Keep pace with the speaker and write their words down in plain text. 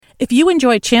If you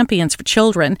enjoy Champions for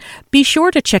Children, be sure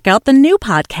to check out the new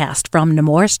podcast from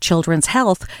Nemours Children's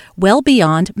Health, Well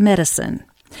Beyond Medicine.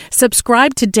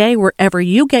 Subscribe today wherever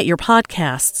you get your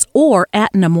podcasts or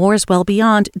at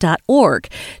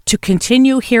nemourswellbeyond.org to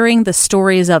continue hearing the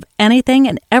stories of anything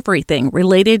and everything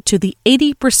related to the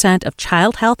 80% of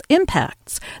child health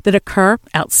impacts that occur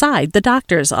outside the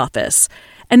doctor's office.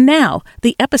 And now,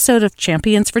 the episode of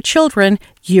Champions for Children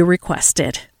you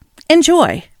requested.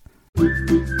 Enjoy!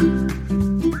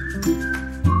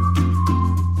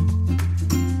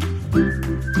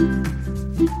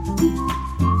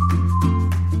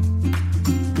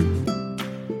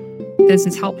 This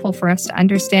is helpful for us to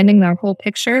understanding their whole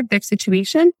picture of their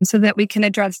situation so that we can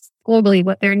address globally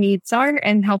what their needs are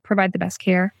and help provide the best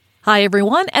care. Hi,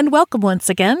 everyone, and welcome once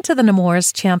again to the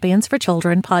Nemours Champions for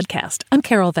Children podcast. I'm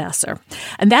Carol Vassar,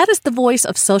 and that is the voice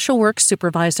of social work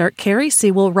supervisor Carrie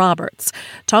Sewell-Roberts,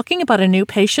 talking about a new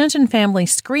patient and family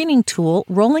screening tool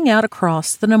rolling out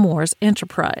across the Nemours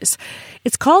enterprise.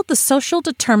 It's called the Social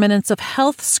Determinants of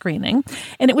Health Screening,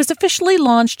 and it was officially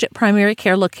launched at primary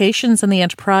care locations in the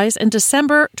enterprise in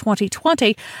December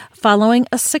 2020, following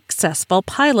a successful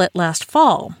pilot last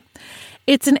fall.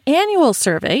 It's an annual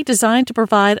survey designed to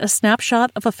provide a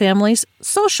snapshot of a family's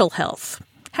social health,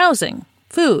 housing,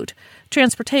 food,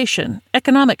 transportation,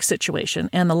 economic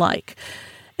situation, and the like.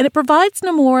 And it provides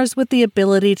Nemours with the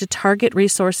ability to target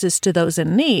resources to those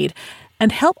in need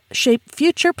and help shape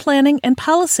future planning and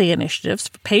policy initiatives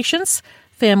for patients,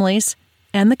 families,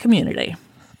 and the community.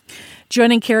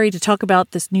 Joining Carrie to talk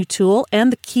about this new tool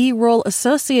and the key role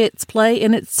associates play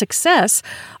in its success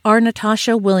are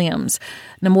Natasha Williams,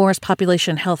 Nemours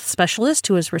Population Health Specialist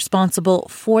who is responsible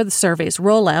for the survey's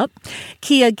rollout,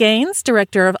 Kia Gaines,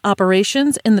 Director of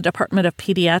Operations in the Department of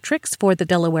Pediatrics for the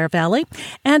Delaware Valley,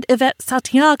 and Yvette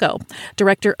Santiago,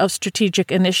 Director of Strategic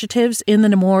Initiatives in the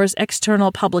Nemours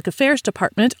External Public Affairs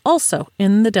Department, also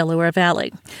in the Delaware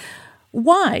Valley.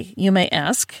 Why, you may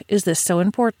ask, is this so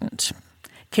important?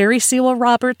 Carrie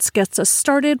Sewell-Roberts gets us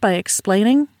started by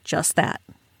explaining just that.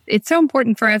 It's so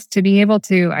important for us to be able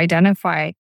to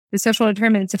identify the social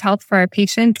determinants of health for our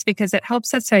patients because it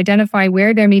helps us to identify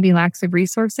where there may be lacks of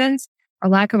resources or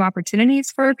lack of opportunities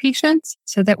for our patients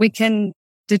so that we can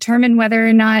determine whether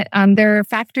or not there are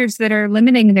factors that are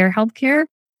limiting their health care.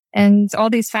 And all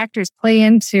these factors play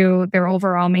into their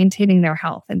overall maintaining their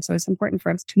health. And so it's important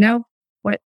for us to know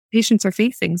what patients are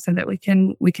facing so that we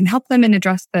can help them and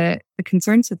address the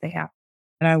concerns that they have.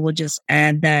 And I will just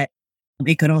add that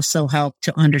it could also help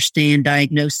to understand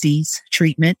diagnoses,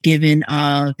 treatment, given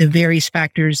the various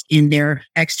factors in their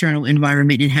external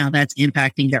environment and how that's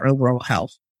impacting their overall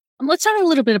health. Let's talk a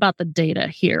little bit about the data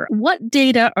here. What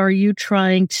data are you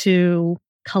trying to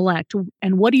collect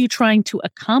and what are you trying to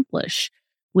accomplish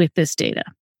with this data?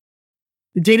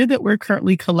 The data that we're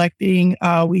currently collecting,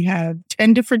 we have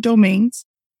 10 different domains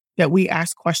that we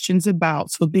ask questions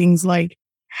about. So things like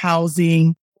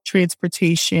housing,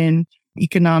 transportation,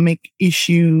 economic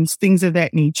issues, things of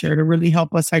that nature to really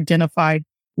help us identify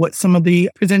what some of the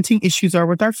presenting issues are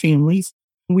with our families.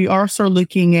 We are also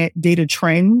looking at data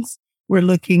trends. We're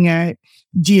looking at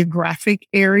geographic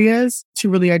areas to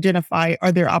really identify,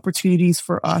 are there opportunities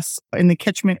for us in the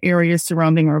catchment areas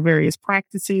surrounding our various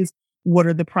practices? What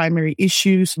are the primary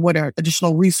issues? What are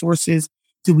additional resources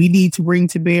do we need to bring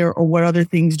to bear, or what other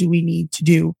things do we need to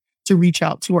do to reach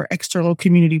out to our external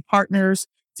community partners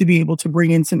to be able to bring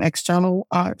in some external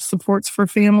supports for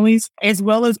families, as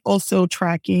well as also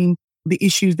tracking the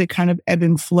issues that kind of ebb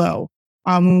and flow.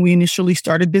 When we initially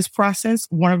started this process,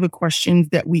 one of the questions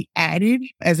that we added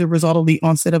as a result of the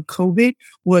onset of COVID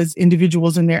was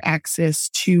individuals and their access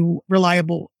to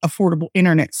reliable, affordable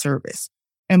internet service.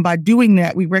 And by doing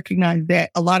that, we recognized that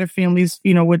a lot of families,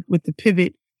 with the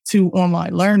pivot to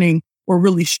online learning were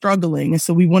really struggling. And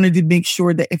so we wanted to make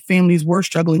sure that if families were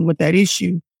struggling with that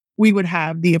issue, we would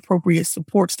have the appropriate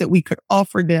supports that we could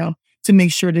offer them to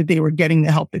make sure that they were getting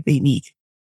the help that they need.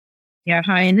 Yeah,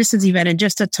 hi, and this is Yvette, and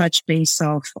just to touch base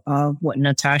off of what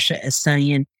Natasha is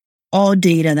saying, all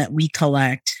data that we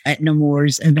collect at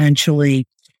Nemours, eventually,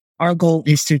 our goal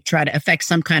is to try to affect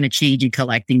some kind of change in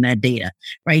collecting that data,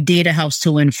 right? Data helps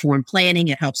to inform planning.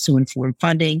 It helps to inform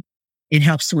funding. It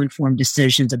helps to inform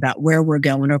decisions about where we're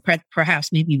going or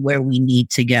perhaps maybe where we need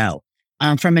to go.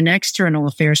 From an external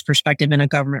affairs perspective and a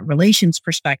government relations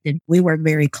perspective, we work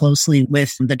very closely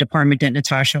with the department that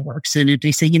Natasha works in. And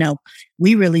they say,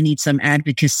 we really need some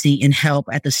advocacy and help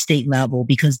at the state level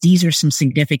because these are some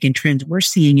significant trends we're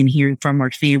seeing and hearing from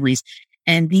our families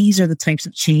And these are the types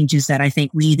of changes that I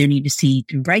think we either need to see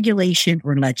through regulation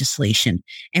or legislation.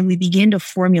 And we begin to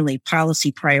formulate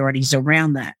policy priorities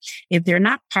around that. If they're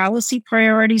not policy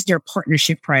priorities, they're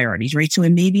partnership priorities, right? So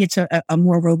maybe it's a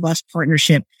more robust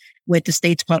partnership with the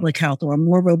state's public health, or a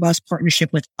more robust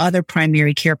partnership with other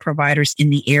primary care providers in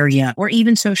the area, or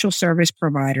even social service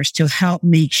providers, to help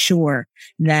make sure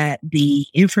that the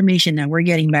information that we're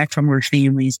getting back from our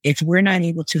families, if we're not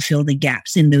able to fill the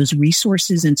gaps in those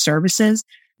resources and services,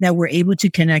 that we're able to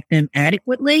connect them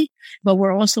adequately, but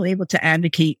we're also able to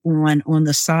advocate on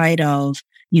the side of,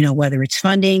 whether it's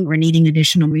funding or needing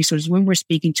additional resources when we're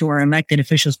speaking to our elected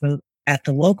officials, both at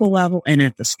the local level and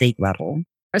at the state level.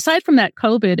 Aside from that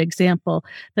COVID example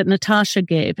that Natasha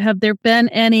gave, have there been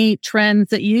any trends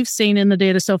that you've seen in the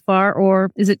data so far,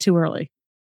 or is it too early?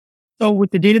 So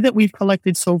with the data that we've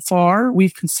collected so far,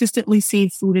 we've consistently seen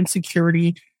food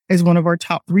insecurity as one of our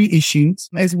top 3 issues,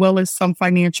 as well as some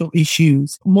financial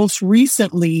issues. Most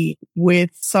recently, with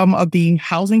some of the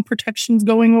housing protections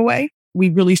going away, we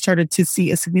really started to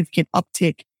see a significant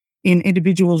uptick in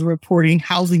individuals reporting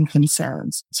housing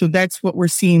concerns. So that's what we're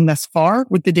seeing thus far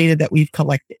with the data that we've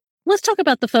collected. Let's talk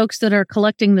about the folks that are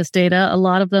collecting this data. A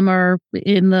lot of them are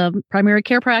in the primary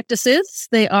care practices.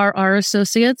 They are our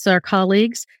associates, our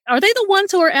colleagues. Are they the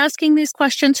ones who are asking these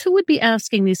questions? Who would be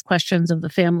asking these questions of the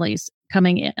families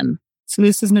coming in? So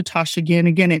this is Natasha again.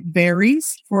 Again, it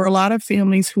varies. For a lot of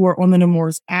families who are on the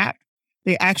Nemours app,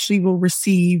 they actually will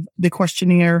receive the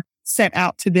questionnaire sent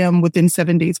out to them within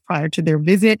 7 days prior to their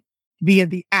visit via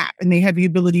the app, and they have the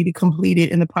ability to complete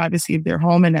it in the privacy of their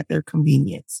home and at their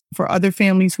convenience. For other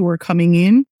families who are coming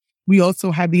in, we also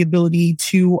have the ability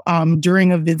to,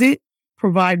 during a visit,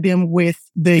 provide them with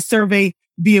the survey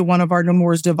via one of our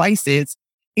Nemours devices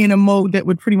in a mode that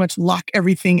would pretty much lock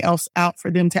everything else out for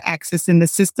them to access in the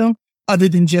system other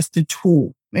than just the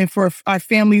tool. And for our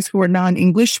families who are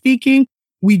non-English speaking,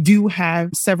 we do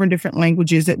have several different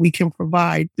languages that we can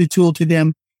provide the tool to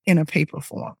them in a paper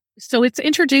form. So it's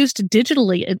introduced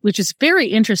digitally, which is very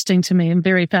interesting to me and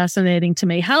very fascinating to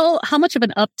me. How much of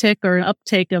an uptick or an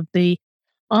uptake of the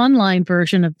online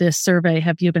version of this survey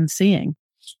have you been seeing?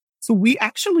 So we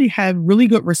actually have really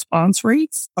good response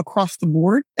rates across the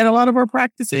board at a lot of our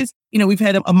practices. We've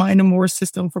had a My Nemours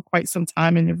system for quite some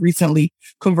time and have recently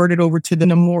converted over to the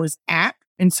Nemours app.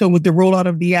 And so with the rollout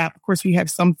of the app, of course, we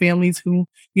have some families who,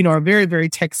 are very, very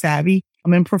tech savvy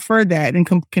and prefer that and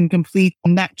can complete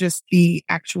not just the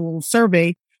actual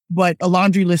survey, but a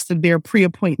laundry list of their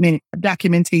pre-appointment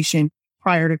documentation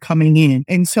prior to coming in.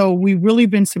 And so we've really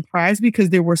been surprised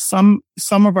because there were some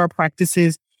of our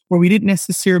practices where we didn't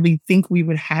necessarily think we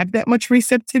would have that much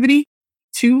receptivity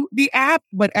to the app.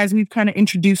 But as we've kind of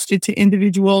introduced it to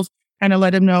individuals, kind of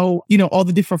let them know, all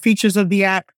the different features of the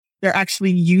app, they're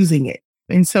actually using it.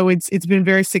 And so it's been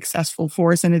very successful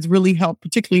for us. And it's really helped,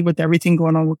 particularly with everything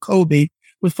going on with COVID,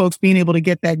 with folks being able to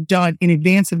get that done in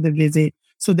advance of the visit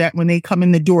so that when they come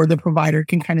in the door, the provider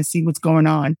can kind of see what's going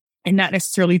on and not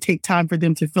necessarily take time for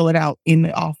them to fill it out in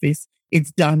the office.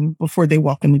 It's done before they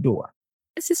walk in the door.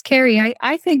 This is Carrie.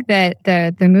 I think that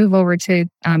the move over to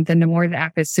the Nemours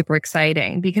app is super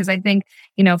exciting because I think,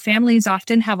 families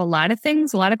often have a lot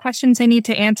of questions they need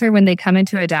to answer when they come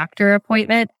into a doctor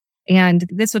appointment. And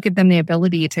this will give them the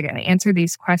ability to answer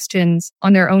these questions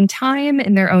on their own time,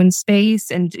 in their own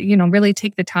space, and, really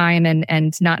take the time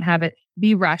and not have it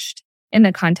be rushed in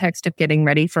the context of getting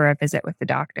ready for a visit with the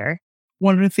doctor.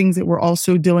 One of the things that we're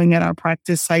also doing at our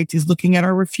practice sites is looking at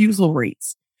our refusal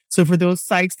rates. So for those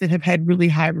sites that have had really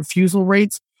high refusal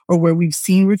rates or where we've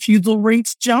seen refusal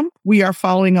rates jump, we are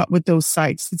following up with those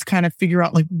sites to kind of figure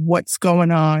out what's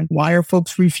going on. Why are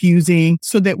folks refusing?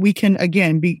 So that we can,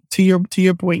 again, be to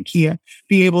your point, Kia,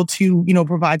 be able to,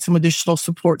 provide some additional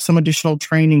support, some additional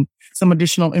training, some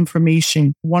additional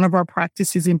information. One of our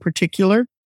practices in particular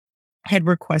had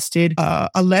requested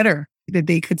a letter that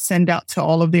they could send out to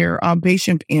all of their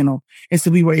patient panel. And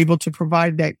so we were able to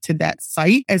provide that to that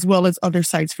site as well as other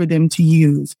sites for them to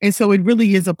use. And so it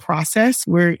really is a process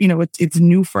where, it's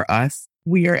new for us.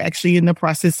 We are actually in the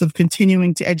process of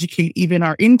continuing to educate even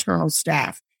our internal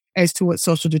staff as to what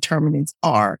social determinants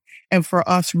are. And for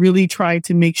us, really try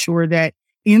to make sure that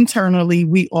internally,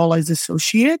 we all as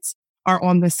associates are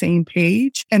on the same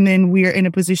page. And then we are in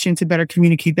a position to better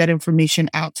communicate that information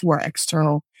out to our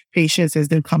external patients as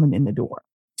they're coming in the door.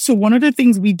 So one of the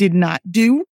things we did not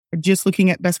do, just looking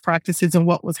at best practices and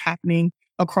what was happening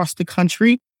across the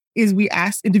country, is we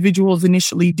asked individuals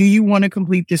initially, do you want to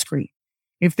complete this screen?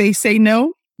 If they say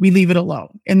no, we leave it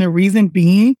alone. And the reason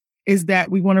being is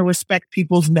that we want to respect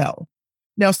people's no.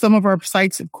 Now, some of our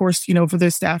sites, of course, for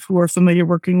the staff who are familiar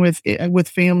working with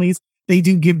families, they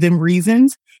do give them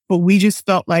reasons. But we just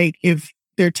felt like if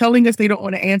they're telling us they don't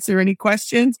want to answer any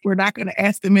questions, we're not going to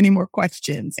ask them any more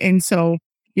questions. And so,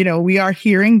 we are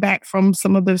hearing back from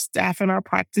some of the staff in our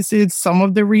practices, some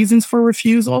of the reasons for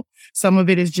refusal. Some of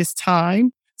it is just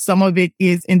time. Some of it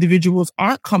is individuals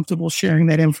aren't comfortable sharing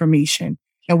that information.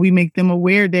 And we make them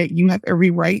aware that you have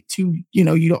every right to,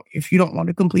 if you don't want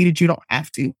to complete it, you don't have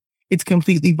to. It's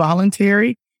completely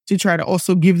voluntary, to try to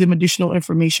also give them additional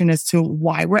information as to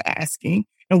why we're asking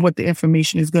and what the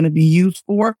information is going to be used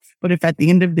for. But if at the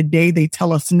end of the day, they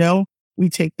tell us no, we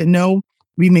take the no,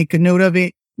 we make a note of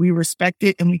it, we respect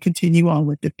it, and we continue on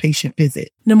with the patient visit.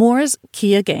 Nemours,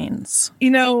 Kia Gaines.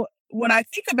 When I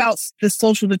think about the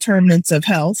social determinants of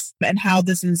health and how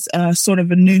this is sort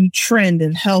of a new trend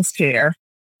in healthcare,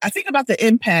 I think about the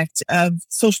impact of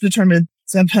social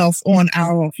determinants of health on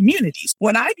our communities.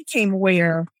 When I became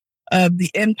aware of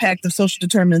the impact of social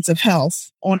determinants of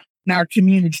health on our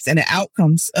communities and the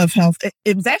outcomes of health,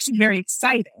 it was actually very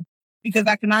exciting, because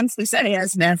I can honestly say,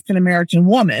 as an African-American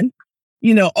woman,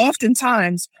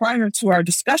 oftentimes prior to our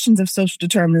discussions of social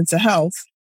determinants of health,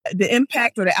 the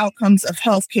impact or the outcomes of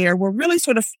healthcare were really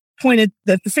sort of pointed,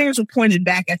 that the fingers were pointed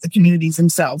back at the communities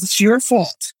themselves. It's your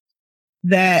fault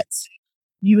that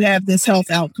you have this health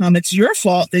outcome. It's your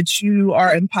fault that you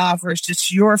are impoverished.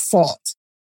 It's your fault.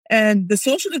 And the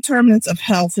social determinants of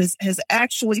health has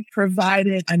actually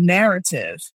provided a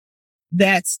narrative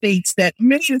that states that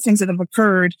many of the things that have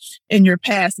occurred in your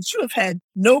past that you have had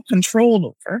no control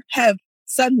over have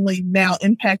suddenly now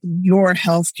impacted your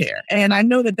healthcare. And I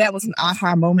know that was an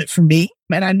aha moment for me.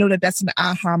 And I know that that's an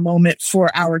aha moment for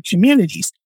our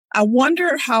communities. I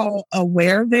wonder how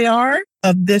aware they are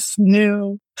of this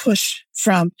new push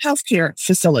from healthcare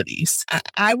facilities.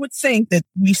 I would think that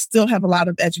we still have a lot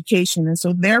of education. And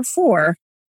so therefore,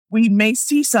 we may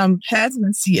see some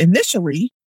hesitancy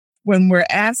initially when we're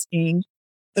asking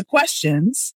the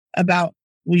questions about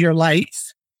your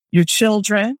life, your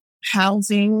children,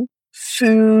 housing,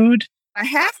 food. I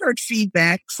have heard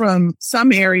feedback from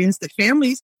some areas that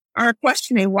families are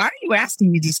questioning, why are you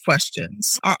asking me these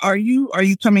questions? Are you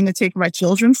coming to take my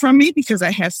children from me because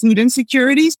I have food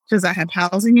insecurities, because I have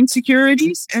housing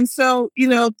insecurities? And so, in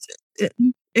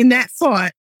that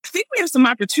thought, I think we have some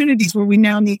opportunities where we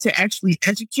now need to actually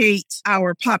educate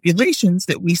our populations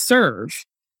that we serve,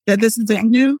 that this is a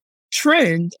new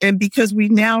trend. And because we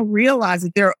now realize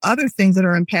that there are other things that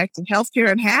are impacting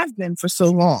healthcare and have been for so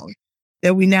long,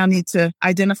 that we now need to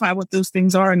identify what those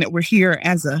things are and that we're here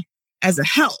as a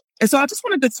help. And so I just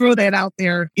wanted to throw that out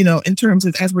there, in terms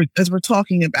of as we're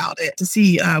talking about it, to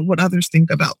see what others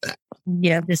think about that.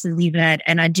 Yeah, this is Yvette.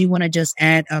 And I do want to just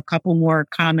add a couple more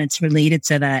comments related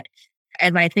to that.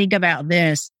 As I think about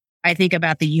this, I think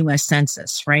about the U.S.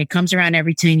 Census, right? It comes around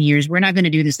every 10 years. We're not going to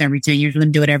do this every 10 years. We're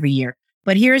going to do it every year.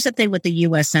 But here's the thing with the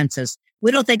U.S. Census. We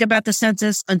don't think about the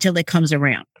census until it comes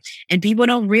around. And people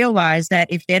don't realize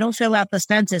that if they don't fill out the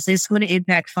census, it's going to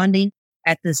impact funding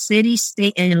at the city,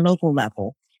 state, and local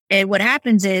level. And what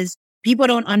happens is people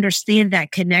don't understand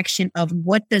that connection of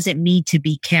what does it mean to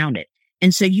be counted.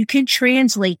 And so you can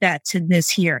translate that to this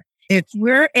here. If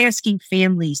we're asking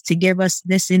families to give us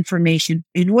this information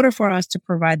in order for us to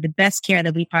provide the best care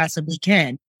that we possibly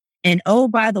can, and oh,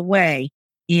 by the way,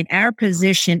 in our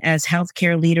position as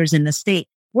healthcare leaders in the state,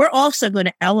 we're also going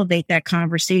to elevate that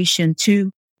conversation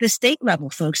to the state level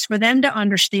folks for them to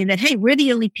understand that, hey, we're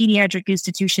the only pediatric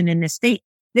institution in the state.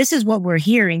 This is what we're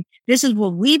hearing. This is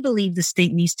what we believe the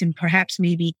state needs to perhaps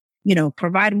maybe,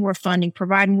 provide more funding,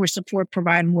 provide more support,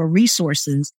 provide more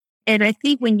resources. And I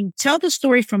think when you tell the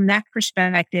story from that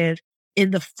perspective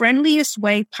in the friendliest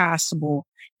way possible,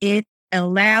 it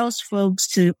allows folks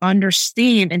to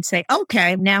understand and say,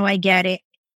 okay, now I get it.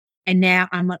 And now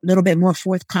I'm a little bit more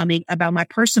forthcoming about my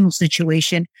personal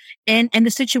situation and the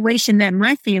situation that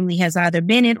my family has either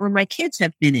been in or my kids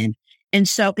have been in. And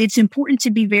so it's important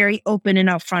to be very open and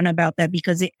upfront about that,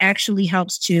 because it actually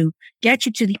helps to get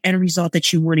you to the end result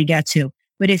that you want to get to.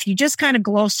 But if you just kind of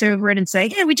gloss over it and say,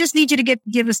 hey, we just need you to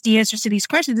give us the answers to these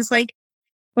questions, it's like,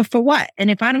 but for what?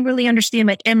 And if I don't really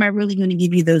understand, am I really going to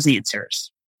give you those answers?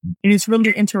 And it's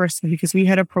really interesting because we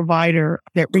had a provider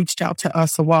that reached out to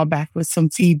us a while back with some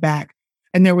feedback.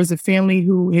 And there was a family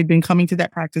who had been coming to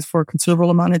that practice for a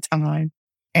considerable amount of time.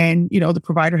 And, the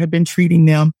provider had been treating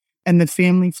them. And the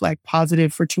family flagged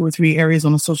positive for 2 or 3 areas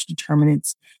on a social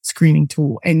determinants screening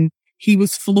tool. And he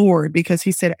was floored because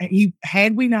he said,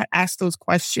 had we not asked those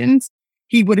questions,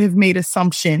 he would have made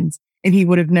assumptions and he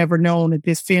would have never known that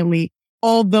this family,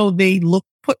 although they look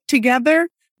put together,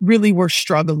 really were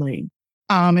struggling.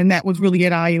 And that was really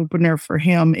an eye opener for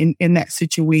him in that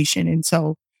situation. And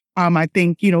so I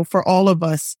think, for all of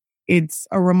us, it's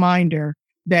a reminder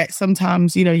that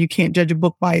sometimes, you can't judge a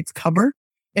book by its cover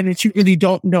and that you really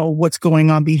don't know what's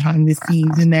going on behind the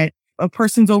scenes, and that a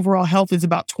person's overall health is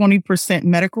about 20%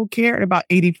 medical care and about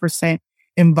 80%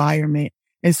 environment.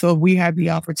 And so we have the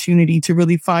opportunity to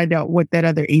really find out what that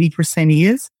other 80%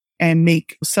 is and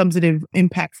make substantive,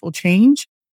 impactful change.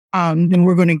 Then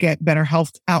we're going to get better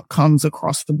health outcomes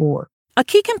across the board. A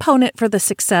key component for the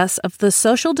success of the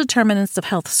social determinants of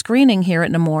health screening here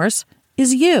at Nemours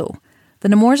is you, the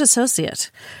Nemours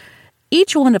associate.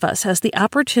 Each one of us has the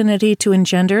opportunity to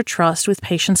engender trust with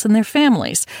patients and their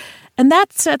families, and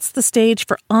that sets the stage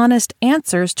for honest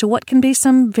answers to what can be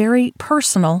some very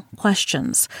personal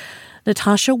questions.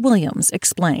 Natasha Williams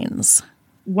explains.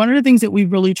 One of the things that we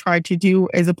really tried to do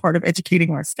as a part of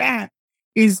educating our staff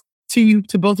is to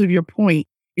both of your point,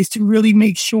 is to really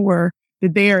make sure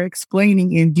that they are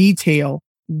explaining in detail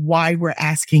why we're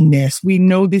asking this. We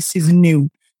know this is new.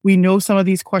 We know some of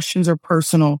these questions are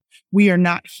personal. We are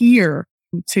not here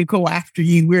to go after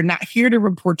you. We're not here to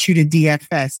report you to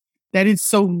DFS. That is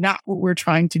so not what we're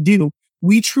trying to do.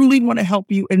 We truly want to help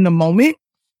you in the moment,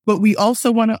 but we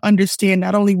also want to understand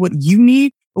not only what you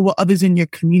need, but what others in your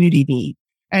community need.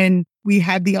 And we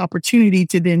had the opportunity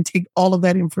to then take all of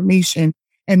that information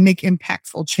and make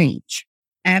impactful change.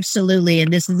 Absolutely.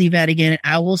 And this is Yvette again.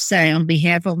 I will say on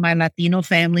behalf of my Latino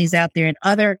families out there and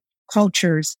other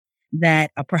cultures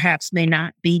that perhaps may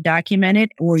not be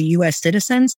documented or U.S.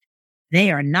 citizens,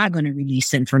 they are not going to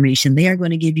release information. They are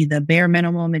going to give you the bare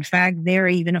minimum. In fact, they're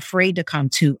even afraid to come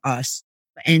to us.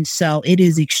 And so it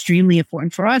is extremely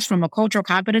important for us from a cultural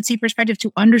competency perspective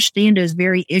to understand those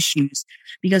very issues,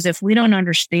 because if we don't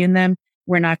understand them,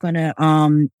 we're not going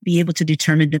to be able to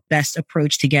determine the best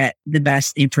approach to get the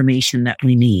best information that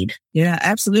we need. Yeah,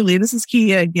 absolutely. This is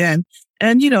key again.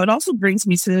 And, it also brings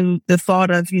me to the thought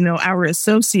of, our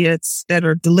associates that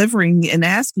are delivering and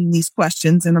asking these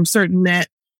questions. And I'm certain that,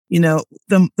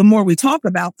 the more we talk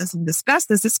about this and discuss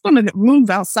this, it's going to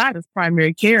move outside of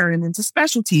primary care and into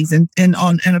specialties and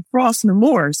across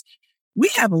Nemours. We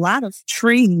have a lot of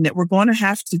training that we're going to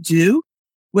have to do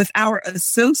with our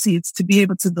associates to be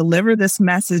able to deliver this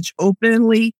message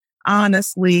openly,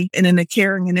 honestly, and in a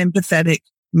caring and empathetic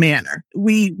manner.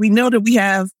 We know that we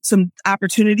have some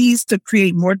opportunities to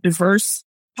create more diverse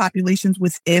populations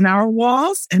within our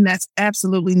walls, and that's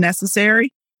absolutely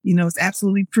necessary. It's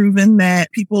absolutely proven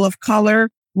that people of color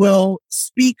will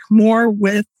speak more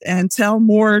with and tell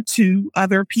more to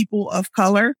other people of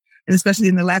color, and especially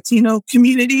in the Latino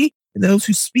community, those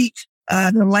who speak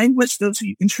the language, those who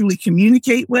you can truly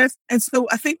communicate with. And so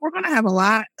I think we're going to have a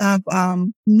lot of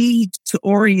need to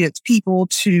orient people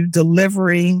to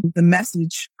delivering the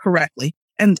message correctly.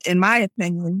 And in my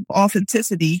opinion,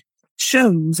 authenticity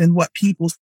shows in what people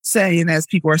say and as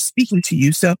people are speaking to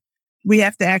you. So we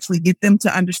have to actually get them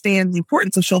to understand the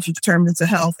importance of social determinants of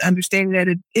health, understanding that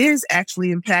it is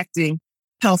actually impacting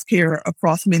healthcare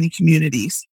across many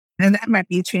communities. And that might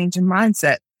be a change in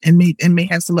mindset and may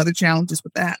have some other challenges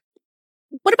with that.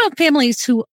 What about families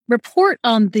who report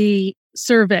on the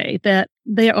survey that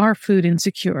they are food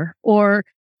insecure or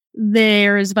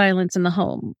there is violence in the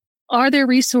home? Are there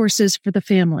resources for the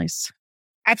families?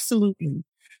 Absolutely.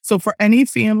 So for any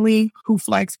family who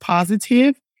flags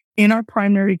positive in our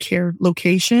primary care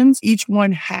locations, each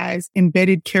one has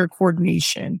embedded care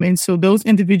coordination. And so those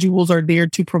individuals are there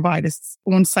to provide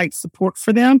on-site support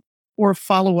for them or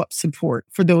follow-up support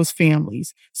for those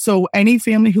families. So any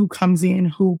family who comes in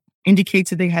who indicates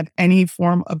that they have any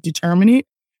form of determinant,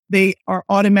 they are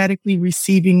automatically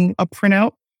receiving a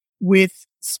printout with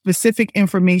specific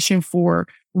information for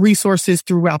resources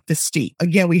throughout the state.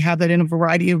 Again, we have that in a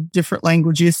variety of different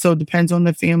languages, so it depends on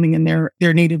the family and their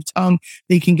native tongue.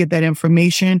 They can get that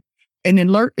information. An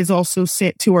alert is also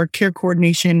sent to our care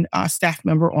coordination staff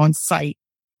member on site.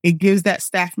 It gives that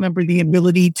staff member the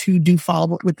ability to do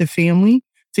follow-up with the family,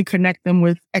 to connect them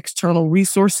with external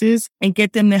resources and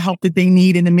get them the help that they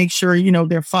need and to make sure,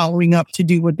 they're following up to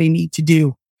do what they need to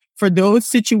do. For those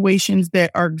situations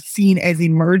that are seen as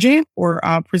emergent or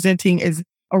presenting as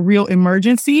a real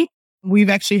emergency, we've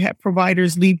actually had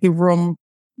providers leave the room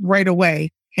right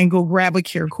away and go grab a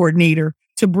care coordinator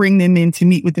to bring them in to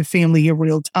meet with the family in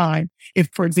real time. If,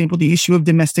 for example, the issue of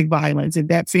domestic violence, if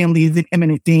that family is in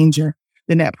imminent danger,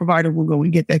 then that provider will go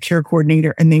and get that care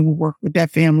coordinator and they will work with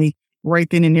that family right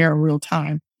then and there in real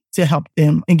time to help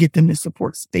them and get them the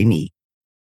supports they need.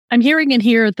 I'm hearing and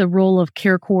hear the role of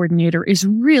care coordinator is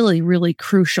really, really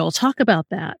crucial. Talk about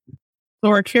that. So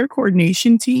our care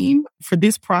coordination team for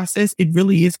this process, it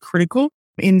really is critical.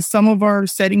 In some of our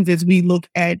settings, as we look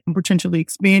at potentially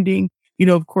expanding,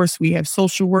 of course, we have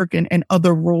social work and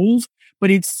other roles,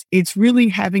 but it's really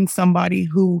having somebody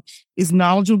who is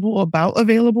knowledgeable about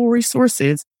available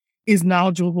resources, is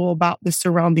knowledgeable about the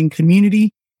surrounding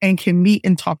community, and can meet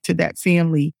and talk to that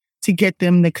family to get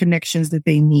them the connections that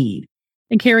they need.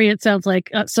 And Carrie, it sounds like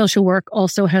social work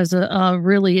also has a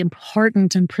really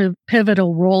important and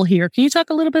pivotal role here. Can you talk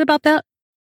a little bit about that?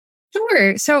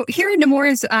 Sure. So here at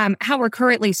Nemours, how we're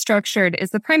currently structured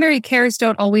is the primary cares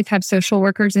don't always have social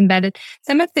workers embedded.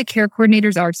 Some of the care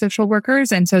coordinators are social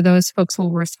workers, and so those folks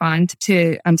will respond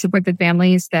to support the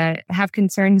families that have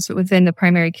concerns within the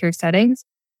primary care settings.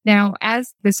 Now,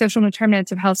 as the social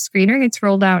determinants of health screener gets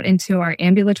rolled out into our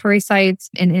ambulatory sites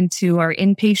and into our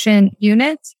inpatient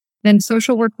units, then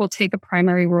social work will take a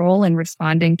primary role in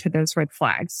responding to those red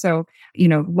flags. So,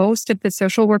 most of the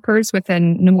social workers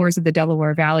within Nemours of the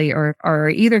Delaware Valley are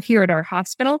either here at our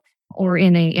hospital or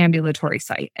in an ambulatory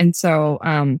site. And so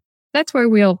that's where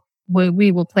we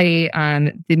will play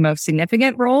the most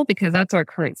significant role because that's our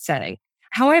current setting.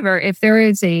 However, if there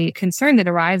is a concern that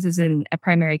arises in a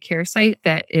primary care site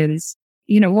that is,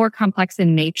 more complex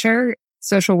in nature,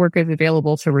 social work is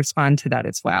available to respond to that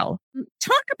as well.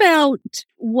 Talk about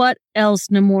what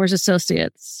else Nemours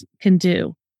Associates can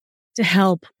do to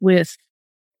help with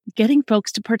getting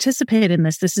folks to participate in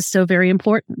this. This is so very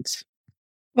important.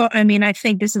 Well, I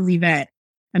think this is Yvette.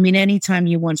 Anytime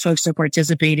you want folks to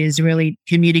participate is really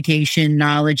communication,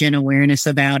 knowledge, and awareness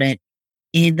about it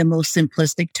in the most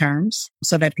simplistic terms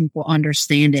so that people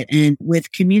understand it. And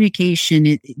with communication,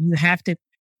 you have to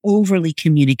overly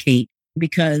communicate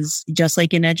because just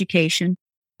like in education,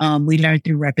 we learn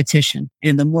through repetition.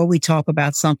 And the more we talk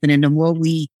about something and the more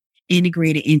we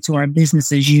integrate it into our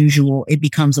business as usual, it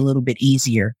becomes a little bit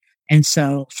easier. And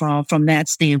so from that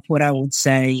standpoint, I would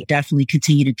say definitely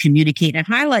continue to communicate and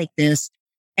highlight this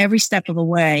every step of the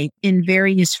way in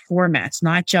various formats,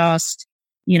 not just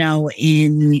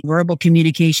in verbal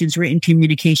communications, written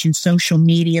communications, social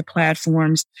media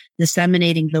platforms,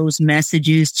 disseminating those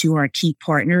messages to our key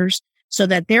partners so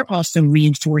that they're also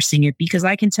reinforcing it. Because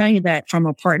I can tell you that from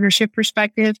a partnership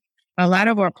perspective, a lot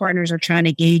of our partners are trying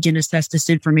to gauge and assess this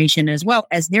information as well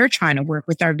as they're trying to work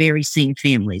with our very same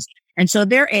families. And so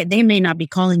they may not be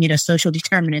calling it a social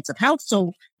determinants of health,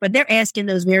 but they're asking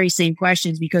those very same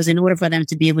questions because in order for them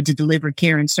to be able to deliver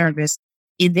care and service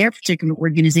in their particular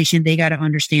organization, they got to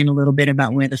understand a little bit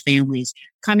about where the family's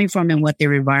coming from and what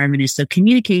their environment is. So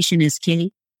communication is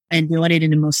key, and doing it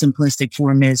in the most simplistic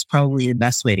form is probably the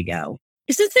best way to go.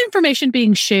 Is this information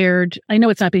being shared? I know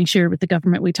it's not being shared with the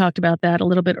government. We talked about that a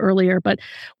little bit earlier, but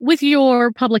with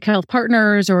your public health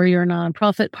partners or your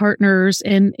nonprofit partners,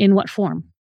 in what form?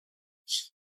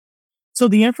 So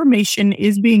the information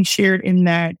is being shared in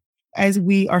that as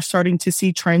we are starting to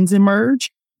see trends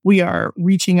emerge, we are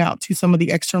reaching out to some of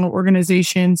the external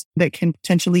organizations that can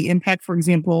potentially impact. For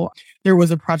example, there was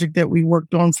a project that we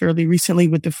worked on fairly recently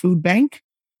with the food bank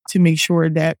to make sure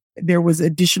that there was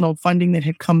additional funding that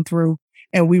had come through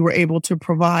and we were able to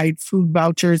provide food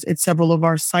vouchers at several of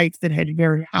our sites that had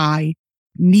very high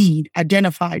need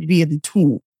identified via the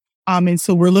tool. And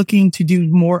so we're looking to do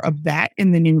more of that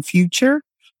in the near future,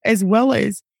 as well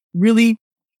as really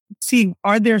see,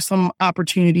 are there some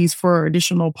opportunities for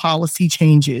additional policy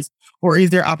changes, or is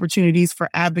there opportunities for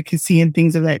advocacy and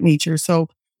things of that nature? So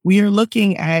we are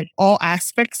looking at all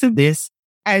aspects of this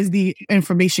as the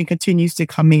information continues to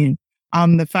come in.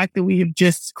 The fact that we have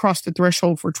just crossed the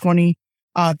threshold for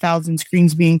 20,000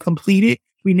 screens being completed,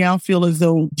 we now feel as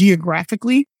though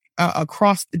geographically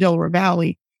across the Delaware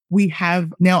Valley, we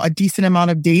have now a decent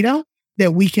amount of data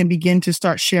that we can begin to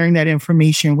start sharing that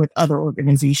information with other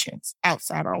organizations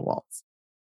outside our walls.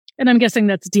 And I'm guessing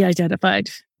that's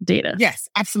de-identified data. Yes,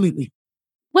 absolutely.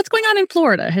 What's going on in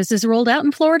Florida? Has this rolled out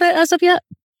in Florida as of yet?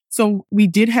 So we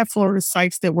did have Florida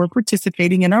sites that were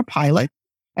participating in our pilot,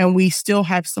 and we still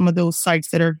have some of those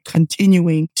sites that are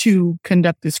continuing to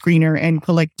conduct the screener and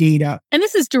collect data. And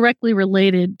this is directly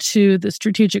related to the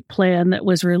strategic plan that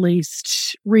was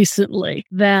released recently,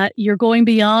 that you're going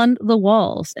beyond the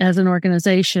walls as an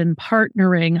organization,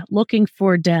 partnering, looking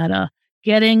for data,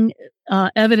 getting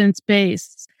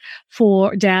evidence-based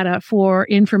for data, for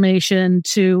information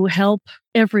to help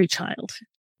every child.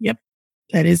 Yep,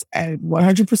 that is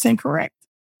 100% correct.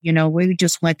 We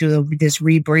just went through this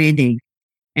rebranding.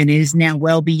 And it is now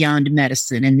well beyond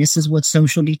medicine. And this is what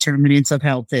social determinants of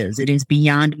health is. It is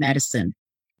beyond medicine.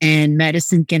 And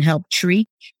medicine can help treat,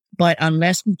 but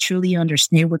unless we truly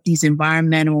understand what these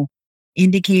environmental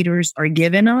indicators are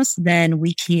giving us, then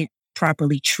we can't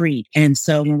properly treat. And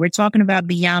so when we're talking about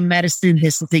beyond medicine,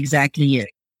 this is exactly it.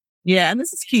 Yeah, and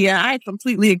this is Kia. I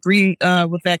completely agree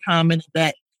with that comment.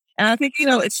 And I think,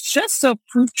 it's just so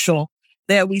crucial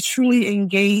that we truly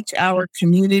engage our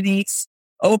communities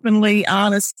openly,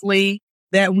 honestly,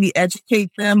 that we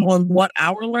educate them on what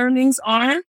our learnings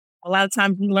are. A lot of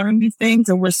times we learn these things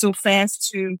and we're so fast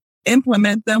to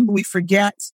implement them, we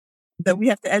forget that we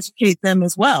have to educate them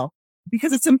as well.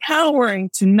 Because it's empowering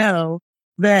to know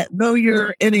that though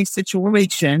you're in a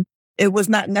situation, it was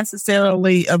not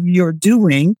necessarily of your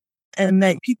doing, and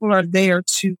that people are there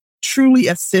to truly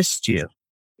assist you.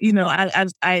 You know,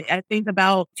 I think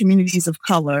about communities of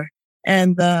color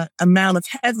and the amount of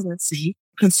hesitancy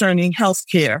concerning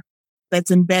healthcare that's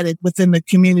embedded within the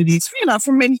communities, you know,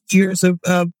 for many years of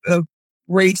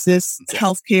racist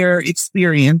healthcare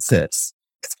experiences.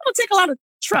 It's going to take a lot of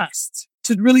trust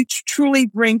to really truly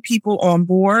bring people on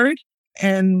board,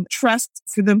 and trust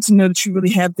for them to know that you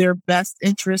really have their best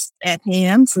interests at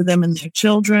hand for them and their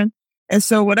children. And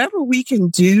so whatever we can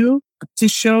do to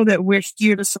show that we're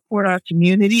here to support our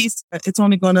communities, it's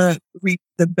only going to reap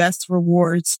the best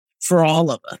rewards for all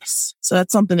of us. So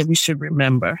that's something that we should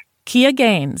remember. Kia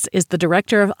Gaines is the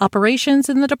Director of Operations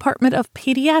in the Department of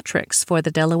Pediatrics for the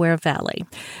Delaware Valley.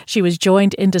 She was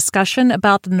joined in discussion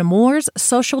about the Nemours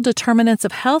Social Determinants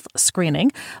of Health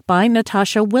screening by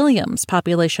Natasha Williams,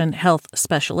 Population Health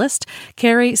Specialist,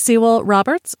 Carrie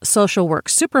Sewell-Roberts, Social Work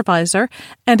Supervisor,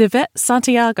 and Yvette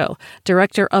Santiago,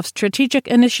 Director of Strategic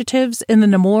Initiatives in the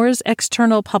Nemours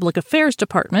External Public Affairs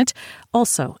Department,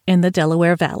 also in the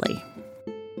Delaware Valley.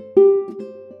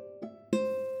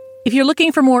 If you're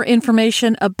looking for more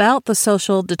information about the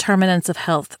Social Determinants of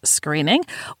Health screening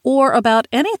or about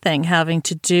anything having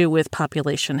to do with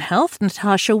population health,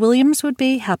 Natasha Williams would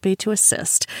be happy to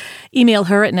assist. Email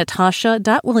her at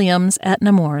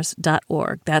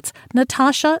natasha.williams@nemours.org. That's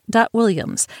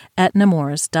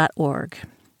natasha.williams@nemours.org.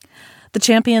 The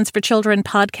Champions for Children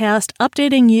podcast,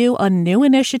 updating you on new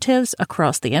initiatives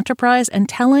across the enterprise and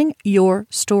telling your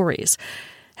stories.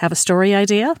 Have a story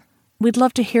idea? We'd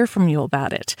love to hear from you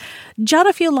about it. Jot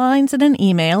a few lines in an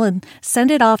email and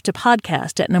send it off to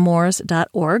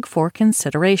podcast@nemours.org for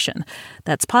consideration.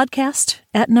 That's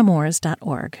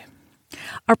podcast@nemours.org.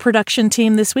 Our production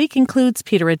team this week includes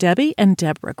Peter Adebi and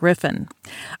Deborah Griffin.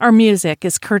 Our music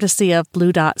is courtesy of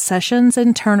Blue Dot Sessions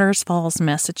in Turners Falls,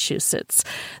 Massachusetts.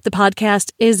 The podcast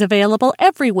is available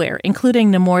everywhere, including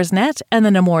Nemours Net and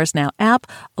the Nemours Now app,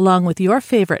 along with your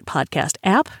favorite podcast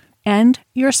app and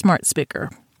your smart speaker.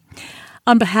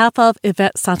 On behalf of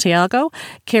Yvette Santiago,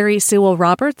 Carrie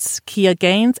Sewell-Roberts, Kia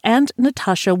Gaines, and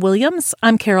Natasha Williams,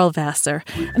 I'm Carol Vassar,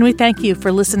 and we thank you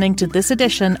for listening to this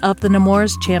edition of the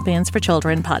Nemours Champions for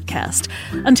Children podcast.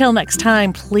 Until next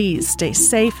time, please stay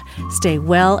safe, stay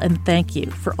well, and thank you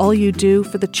for all you do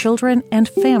for the children and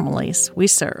families we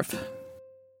serve.